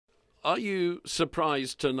Are you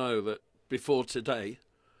surprised to know that before today,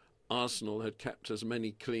 Arsenal had kept as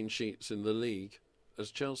many clean sheets in the league as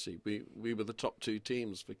Chelsea? We were the top two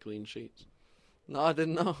teams for clean sheets. No, I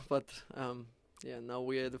didn't know, but yeah, now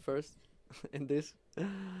we are the first in this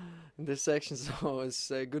section, so it's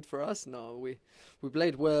good for us. No, we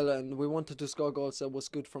played well and we wanted to score goals. That was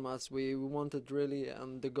good from us. We wanted really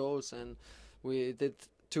the goals, and we did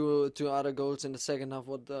two other goals in the second half.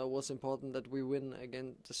 What was important that we win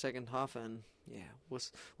again the second half, and yeah,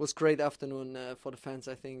 was great afternoon for the fans.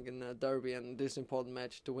 I think in Derby and this important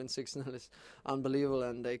match to win 6-0 is unbelievable,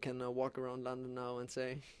 and they can walk around London now and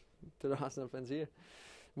say to the Arsenal fans here,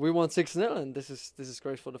 we won 6-0, and this is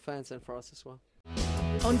great for the fans and for us as well.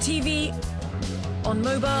 On TV, on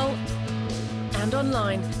mobile, and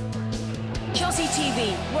online. Chelsea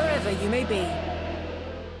TV, wherever you may be.